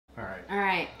All right. All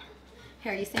right.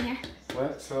 Here, you sit here.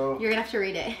 What? So. You're gonna have to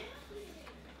read it.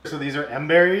 So these are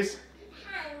Mberry's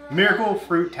Miracle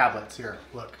Fruit Tablets. Here,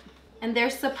 look. And they're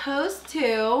supposed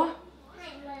to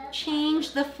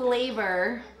change the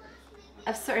flavor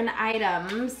of certain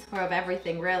items, or of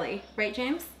everything really. Right,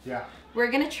 James? Yeah. We're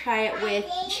gonna try it with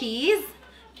cheese,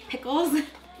 pickles,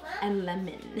 and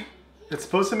lemon. It's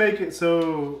supposed to make it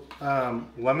so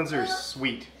lemons are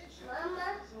sweet.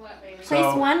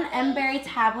 Place one Mberry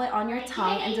tablet on your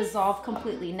tongue and dissolve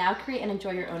completely. Now create and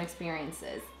enjoy your own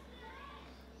experiences.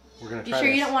 We're gonna You try sure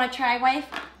this. you don't want to try, wife?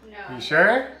 No. You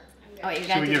sure? Oh, you Should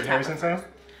gotta we do give the Harrison tablet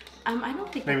some? first. I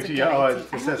don't think Maybe that's a she, good oh, idea. it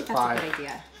I says don't think 5. that's a good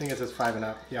idea. I think it says 5 and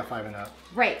up. Yeah, 5 and up.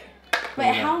 Right. But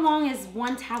Yeah. how long is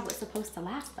one tablet supposed to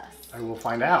last us? I will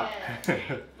find out. Like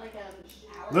an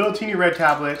hour. Little teeny red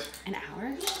tablet. An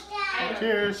hour?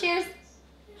 Cheers. Cheers.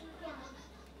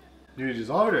 Do you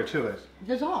dissolve it or chew it?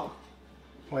 Dissolve.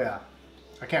 Oh yeah.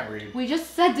 I can't read. We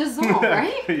just said dissolve,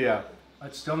 right? Yeah.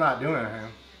 It's still not doing anything.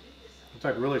 It's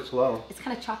like really slow. It's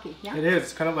kind of chalky, yeah? It is.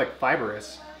 It's kind of like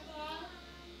fibrous.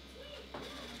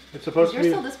 It's supposed You're to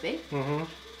be. still this big. Mm-hmm.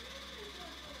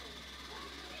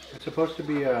 It's supposed to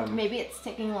be. Maybe it's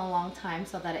taking a long time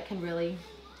so that it can really...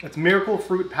 It's miracle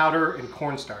fruit powder and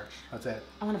cornstarch. That's it.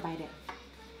 I want to bite it.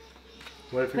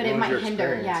 What if But it ruins might your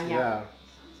hinder, experience? yeah.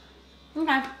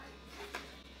 Okay.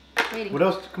 Waiting. What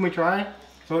else can we try?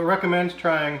 So it recommends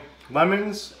trying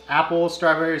lemons, apples,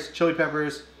 strawberries, chili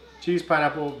peppers, cheese,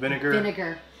 pineapple, vinegar.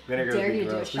 Vinegar. Vinegar. Dare would be you to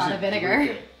do a gross. We shot should of vinegar?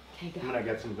 drink it. Okay, I'm go. gonna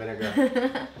get some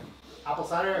vinegar. Apple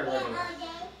cider or lemon?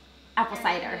 Apple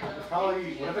cider.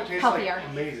 Probably. What if it tastes Healthier. like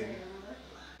amazing?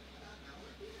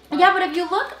 Yeah, but if you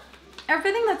look,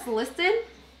 everything that's listed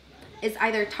is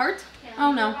either tart.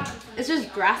 Oh no, it's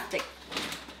just drastic.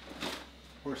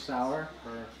 Or sour?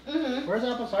 Or... Mm-hmm. Where's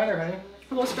apple cider, honey?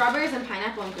 Well, strawberries and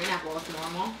pineapple and green apple is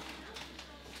normal.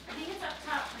 I think it's up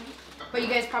top, right? But you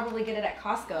guys probably get it at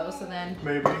Costco, so then...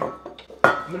 Maybe.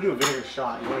 I'm gonna do a vinegar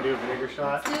shot. You wanna do a vinegar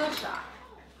shot? Do a shot.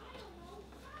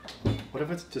 What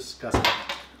if it's disgusting?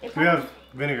 If We have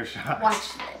vinegar shots. Watch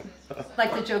it.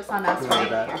 Like the joke's on us, You wanna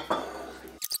do right? that?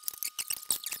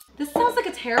 This sounds like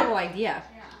a terrible idea.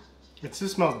 It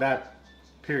just smells bad.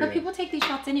 Period. But people take these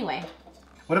shots anyway.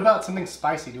 What about something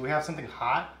spicy? Do we have something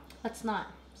hot? Let's not.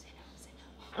 Say no, say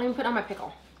no. I'm gonna put it on my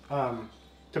pickle.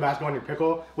 Tabasco on your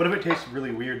pickle? What if it tastes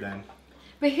really weird then?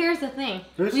 But here's the thing.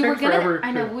 This We were takes gonna, forever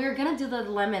I know, to- we were gonna do the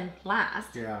lemon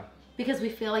last. Yeah. Because we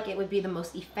feel like it would be the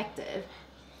most effective.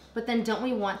 But then don't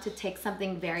we want to take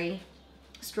something very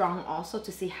strong also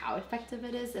to see how effective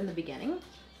it is in the beginning?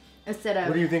 Instead of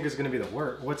What do you think is going to be the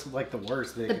worst? What's like the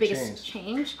worst that the it could biggest change?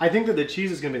 change. I think that the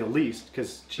cheese is going to be the least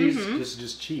because cheese is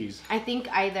just cheese. I think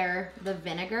either the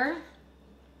vinegar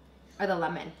or the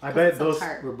lemon. I 'cause bet it's so those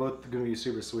tart. were both going to be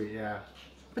super sweet. Yeah.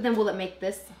 But then will it make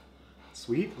this?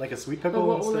 Sweet? Like a sweet pickle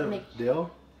what will instead it of make?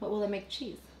 dill? What will it make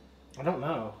cheese? I don't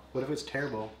know. What if it's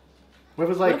terrible? What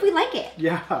if it's like... What if we like it?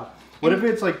 Yeah. What if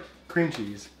it's like cream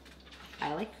cheese?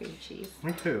 I like cream cheese.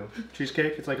 Me too.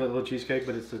 Cheesecake? It's like a little cheesecake,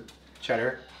 but it's a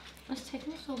cheddar. It's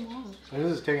taking so long.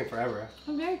 This is taking forever.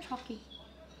 I'm very chalky.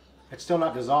 It's still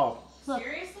not dissolved. Look.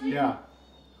 Seriously? Yeah.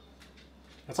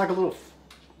 It's like a little,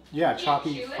 yeah,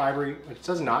 chalky, chew it? fibery. It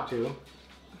says not to.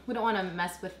 We don't want to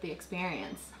mess with the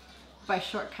experience by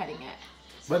shortcutting it.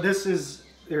 But this is,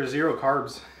 there's 0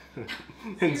 carbs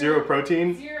and 0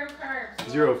 protein, 0 carbs.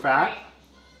 0 fat.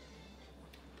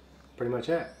 Pretty much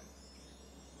it.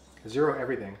 0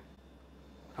 everything.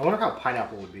 I wonder how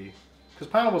pineapple would be. Because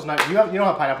pineapple's not, you don't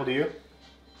have pineapple, do you?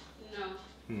 No.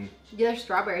 Yeah, there's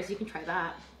strawberries. You can try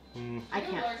that. Mm. I Are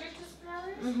you can't. allergic to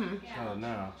strawberries? Mm-hmm. Yeah. Oh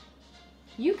no.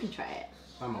 You can try it.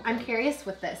 I'm okay. I'm curious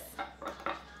with this.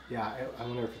 Yeah, I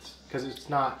wonder if it's, because it's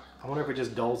not, I wonder if it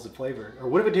just dulls the flavor. Or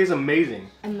what if it tastes amazing?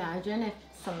 Imagine if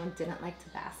someone didn't like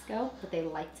Tabasco, but they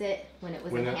liked it when it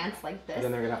was When it- enhanced like this.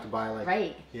 Then they're going to have to buy like,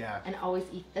 Right. yeah. And always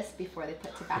eat this before they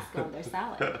put Tabasco in their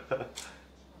salad.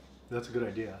 That's a good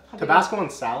idea. How big Tabasco on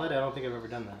salad? I don't think I've ever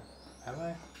done that. Have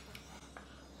I?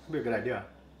 That'd be a good idea.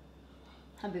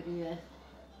 How big are you?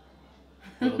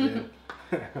 Little bit.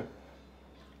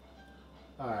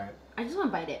 Alright. I just want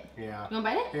to bite it. Yeah. You want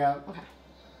to bite it? Yeah. Okay.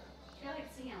 I feel like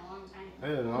it's taking a long time.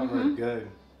 It is not very good.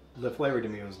 The flavor to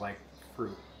me was like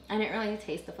fruit. I didn't really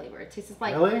taste the flavor. It tastes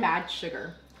like Really? bad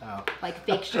sugar. Oh. Like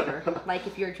fake sugar. Like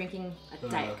if you're drinking a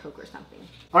Diet Coke or something.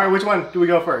 Alright, which one do we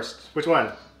go first? Which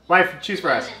one? Wife, choose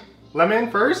for us. Lemon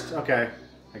first? Okay.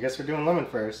 I guess we're doing lemon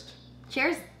first.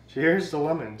 Cheers. Cheers to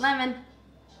lemons. Lemon.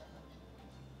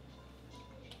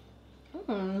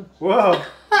 Mmm. Whoa. Is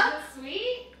it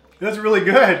sweet? That's really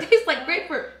good. Tastes like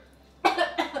grapefruit.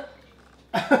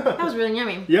 That was really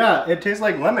yummy. Yeah, it tastes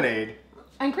like lemonade.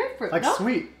 And grapefruit, Like no?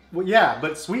 sweet. Well, yeah,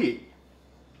 but sweet.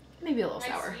 Maybe a little Like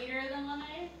sour. sweeter than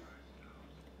lemonade?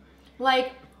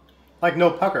 Like Like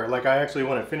no pucker. Like I actually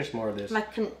want to finish more of this.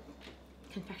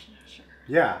 confectioner sugar.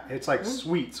 Yeah, it's like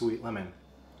sweet lemon.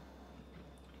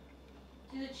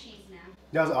 Do the cheese now.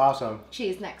 That was awesome.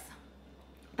 Cheese next.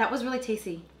 That was really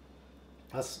tasty.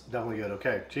 That's definitely good.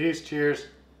 Okay, cheese. Cheers.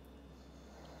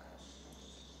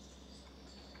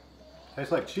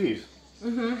 Tastes like cheese.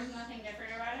 There's nothing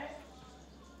different about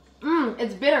it?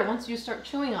 It's bitter once you start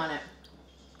chewing on it.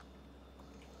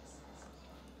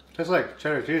 Tastes like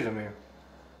cheddar cheese to me.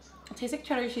 It tastes like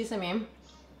cheddar cheese to me,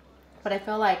 but I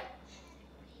feel like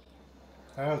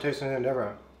I don't taste anything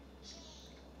different.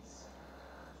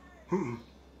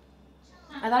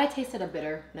 I thought I tasted a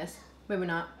bitterness. Maybe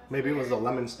not. Maybe it was the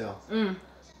lemon still.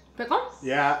 Pickle?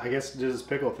 Yeah, I guess this is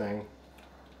pickle thing.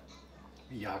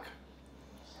 Yuck.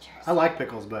 Cheers. I like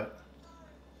pickles, but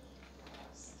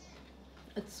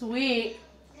It's sweet.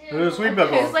 it was sweet Ew.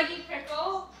 pickle. It's like Sweet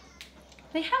pickle?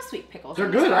 they have sweet pickles. They're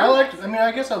in good. this I one. like. I mean,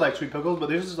 I guess I like sweet pickles, but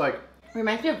this is like,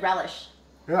 Reminds me of relish.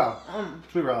 yeah,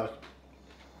 sweet relish.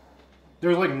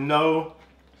 There's like no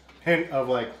hint of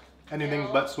like anything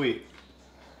but sweet.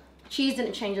 Cheese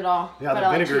didn't change at all. Yeah, but the I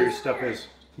like vinegary cheese. stuff is.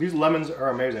 These lemons are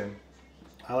amazing.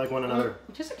 I like one another.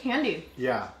 It tastes like candy.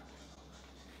 Yeah.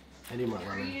 I need more Are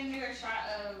lemon. you gonna do a shot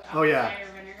of Oh yeah. cider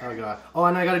vinegar? Oh god. Oh,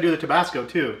 and I gotta do the Tabasco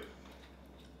too.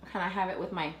 Can I have it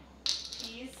with my?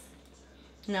 Cheese?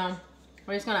 No.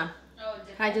 We're just gonna. Oh,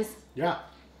 dip. Can I just? Yeah.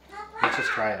 Let's just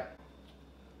try it.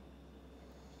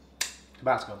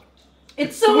 Tabasco.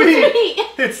 It's so sweet. sweet.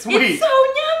 It's sweet. It's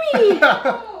so yummy.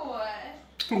 Oh.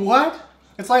 What?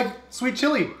 It's like sweet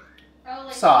chili. Oh,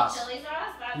 like Sauce. chili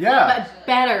sauce? That's Yeah. But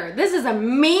better. This is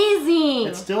amazing.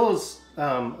 It still is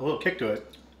a little kick to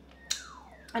it.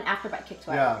 An afterbite kick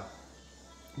to it. Yeah.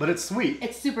 But it's sweet.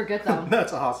 It's super good though.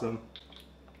 That's awesome.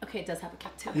 Okay, it does have a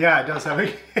kick to it. Yeah, it does have a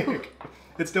kick.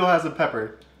 It still has a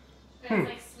pepper. It's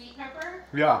like sweet pepper?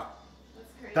 Yeah. That's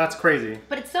crazy. That's crazy.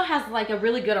 But it still has like a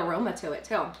really good aroma to it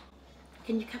too.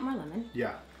 Can you cut more lemon?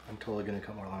 Yeah. I'm totally gonna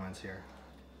cut more lemons here.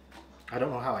 I don't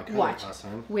know how I cut Watch. it last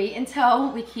time. Wait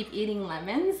until we keep eating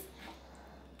lemons.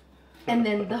 And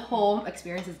then the whole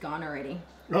experience is gone already.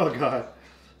 Oh god.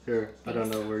 Here. I don't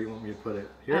Thanks. know where you want me to put it.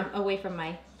 Here? Away from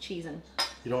my cheese and.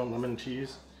 You don't want lemon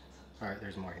cheese? Alright,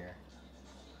 there's more here.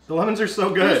 The lemons are so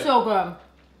They're good. so good.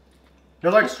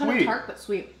 They're like It's kind of sweet. tart but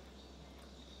sweet.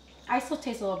 I still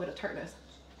taste a little bit of tartness.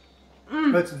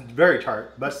 It's very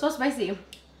tart, but It's so spicy.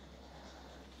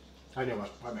 I know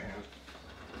what. Wipe my hand.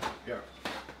 Yeah.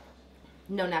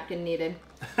 No napkin needed.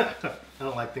 I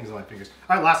don't like things on my fingers.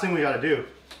 Alright, last thing we gotta do.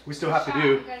 We still have to Shot.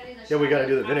 do. We gotta do the Yeah, we shot gotta of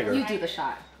do the apple vinegar. You do cider. the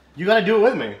shot. You gotta do it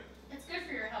with me. It's good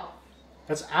for your health.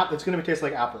 It's gonna taste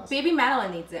like apples. Baby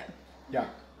Madeline needs it. Yeah.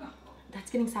 That's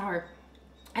getting sour.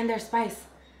 And there's spice.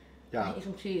 I Yeah. eat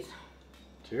some cheese.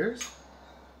 Cheers.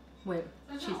 Wait,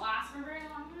 Does cheese. it last for a very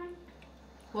long time?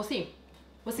 We'll see.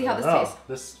 We'll see how this I don't know. tastes.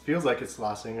 This feels like it's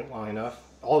lasting long enough.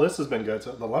 All this has been good.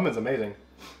 So the lemon's amazing.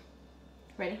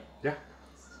 Ready? Yeah.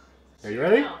 Are you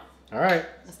ready? No. All right.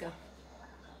 Let's go.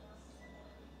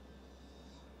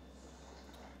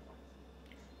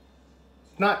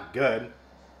 Not good.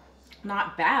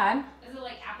 Not bad. Is it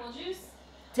like apple juice?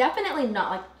 Definitely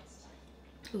not like.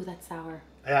 Ooh, that's sour.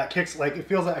 Yeah, it kicks like it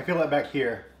feels like I feel that back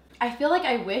here. I feel like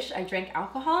I wish I drank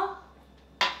alcohol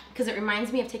because it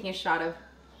reminds me of taking a shot of.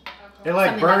 It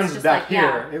like something that's burns just back like, here.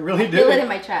 yeah. It really I did. feel it in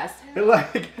my chest. It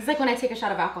like It's like when I take a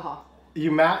shot of alcohol.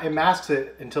 it masks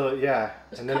it until it, yeah,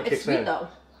 and then it It's kicks sweet in. though.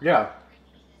 Yeah.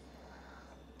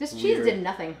 This cheese Weird. did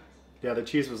nothing. Yeah, the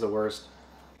cheese was the worst.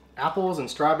 Apples and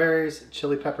strawberries,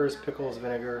 chili peppers, pickles,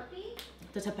 vinegar.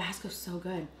 The Tabasco's so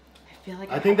good. I feel like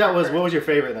I think have that was, heartburn. what was your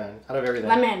favorite then, out of everything?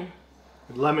 Lemon.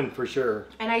 Lemon for sure.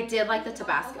 And I did like the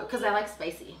Tabasco because I like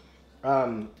spicy.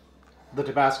 The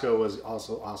Tabasco was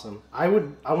also awesome. I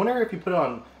wonder if you put it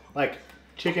on like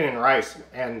chicken and rice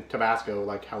and Tabasco,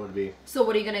 like how it would be. So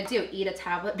what are you gonna do? Eat a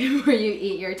tablet before you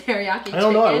eat your teriyaki chicken? I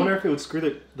don't know. I wonder if it would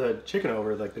screw the chicken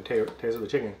over, like the taste of the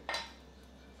chicken.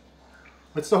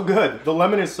 It's so good. The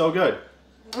lemon is so good.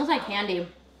 It was like candy.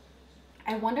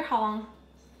 I wonder how long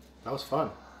That was fun.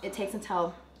 it takes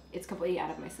until it's completely out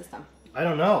of my system. I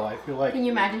don't know. I feel like Can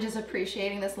you imagine just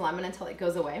appreciating this lemon until it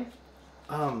goes away?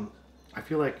 I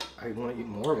feel like I want to eat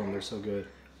more of them. They're so good.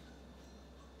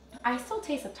 I still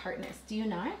taste a tartness. Do you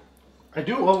not? I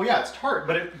do. Well, yeah, it's tart,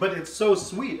 but it's so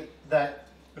sweet that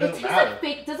it It doesn't tastes matter. like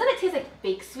fake. Doesn't it taste like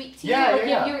fake sweet tea? Yeah, like yeah, if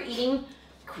yeah. you're eating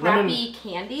crappy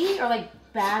candy or like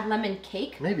bad lemon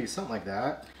cake. Maybe something like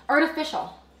that.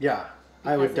 Artificial. Yeah,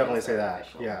 I Because would it definitely is say that.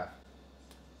 artificial. Yeah,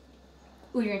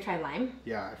 Ooh, you're gonna try lime?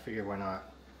 yeah. I figured why not.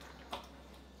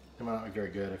 They might not be very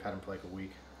good. I've had them for like a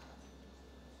week.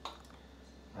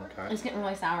 Okay. It's getting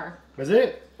really sour. Is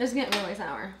it? It's getting really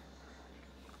sour.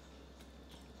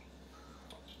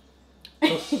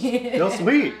 Still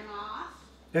sweet.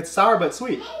 It's sour but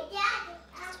sweet.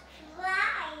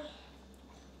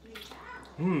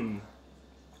 Mmm.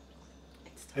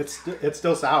 It's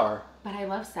still sour. But I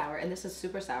love sour, and this is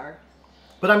super sour.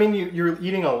 But I mean, you're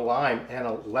eating a lime and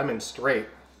a lemon straight.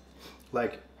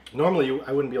 Like, normally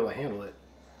I wouldn't be able to handle it.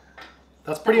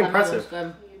 That's pretty That lemon was impressive.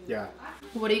 good. Yeah.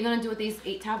 What are you gonna do with these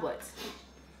 8 tablets?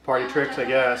 Party tricks, I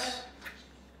guess.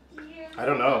 I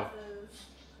don't know.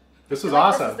 This was I feel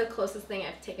like awesome. This is the closest thing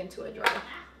I've taken to a drug.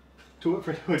 To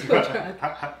a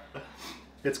drug.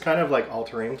 It's kind of like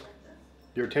altering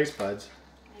your taste buds.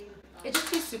 It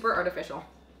just tastes super artificial.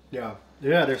 Yeah.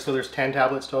 Yeah, there's 10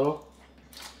 tablets total.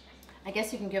 I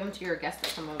guess you can give them to your guests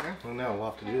that come over. Oh no, we'll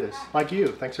have to do this. Like you.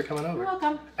 Thanks for coming You're over.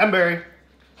 welcome. Mberry.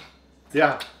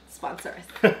 Yeah. Sponsor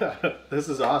us. This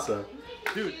is awesome.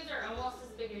 My Dude. shoes are almost as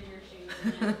big as your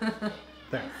shoes.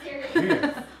 There. Seriously.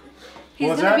 Here. He's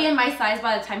What was gonna that? be in my size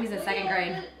by the time he's in 2nd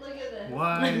grade. Look at this.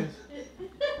 Why?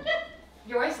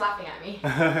 Your wife's laughing at me.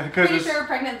 Because Pretty sure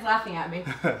pregnant's laughing at me.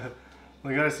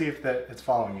 we gotta see if it's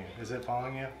following you. Is it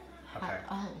following you? Okay.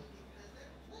 Oh.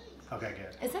 Okay,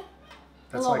 good. Is it? A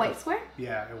That's little like white square?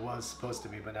 Yeah, it was supposed to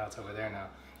be, but now it's over there now.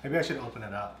 Maybe I should open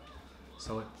it up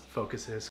so it focuses.